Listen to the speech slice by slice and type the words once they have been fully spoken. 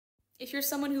If you're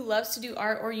someone who loves to do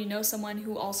art or you know someone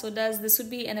who also does, this would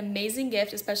be an amazing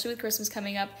gift, especially with Christmas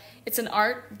coming up. It's an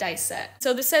art dice set.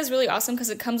 So this set is really awesome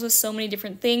because it comes with so many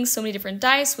different things, so many different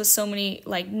dice with so many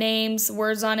like names,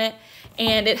 words on it.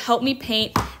 And it helped me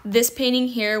paint this painting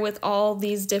here with all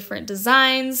these different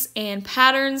designs and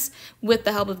patterns with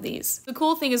the help of these. The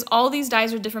cool thing is all these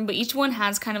dies are different, but each one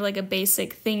has kind of like a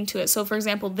basic thing to it. So for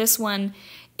example, this one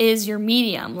is your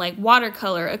medium, like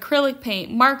watercolor, acrylic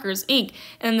paint, markers, ink,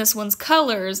 and then this one's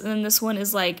colors, and then this one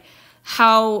is like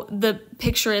how the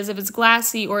picture is, if it's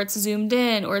glassy or it's zoomed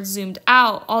in or it's zoomed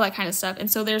out, all that kind of stuff. And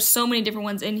so there's so many different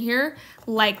ones in here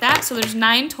like that. So there's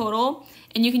 9 total,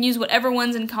 and you can use whatever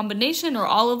ones in combination or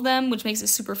all of them, which makes it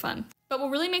super fun. But what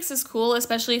really makes this cool,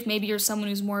 especially if maybe you're someone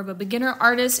who's more of a beginner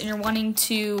artist and you're wanting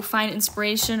to find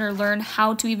inspiration or learn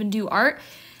how to even do art,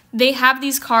 they have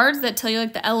these cards that tell you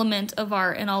like the element of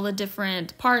art and all the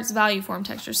different parts, value, form,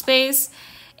 texture, space,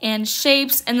 and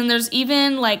shapes. And then there's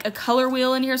even like a color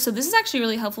wheel in here. So this is actually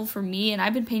really helpful for me, and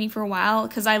I've been painting for a while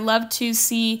because I love to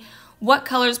see what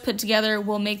colors put together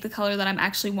will make the color that I'm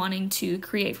actually wanting to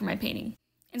create for my painting.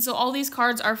 And so all these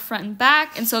cards are front and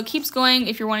back, and so it keeps going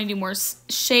if you're wanting to do more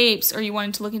shapes or you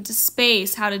wanting to look into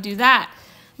space, how to do that,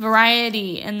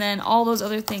 variety, and then all those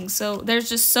other things. So there's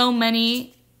just so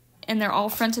many, and they're all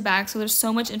front to back, so there's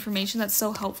so much information that's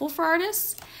so helpful for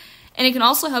artists. And it can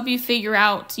also help you figure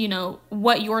out, you know,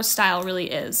 what your style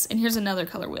really is. And here's another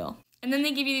color wheel. And then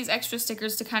they give you these extra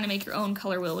stickers to kind of make your own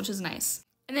color wheel, which is nice.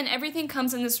 And then everything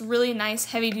comes in this really nice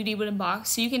heavy-duty wooden box,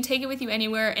 so you can take it with you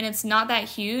anywhere, and it's not that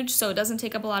huge, so it doesn't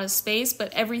take up a lot of space,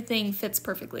 but everything fits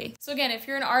perfectly. So again, if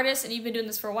you're an artist and you've been doing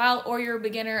this for a while, or you're a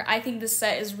beginner, I think this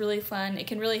set is really fun. It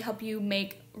can really help you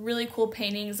make really cool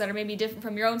paintings that are maybe different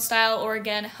from your own style, or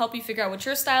again, help you figure out what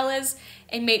your style is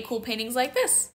and make cool paintings like this.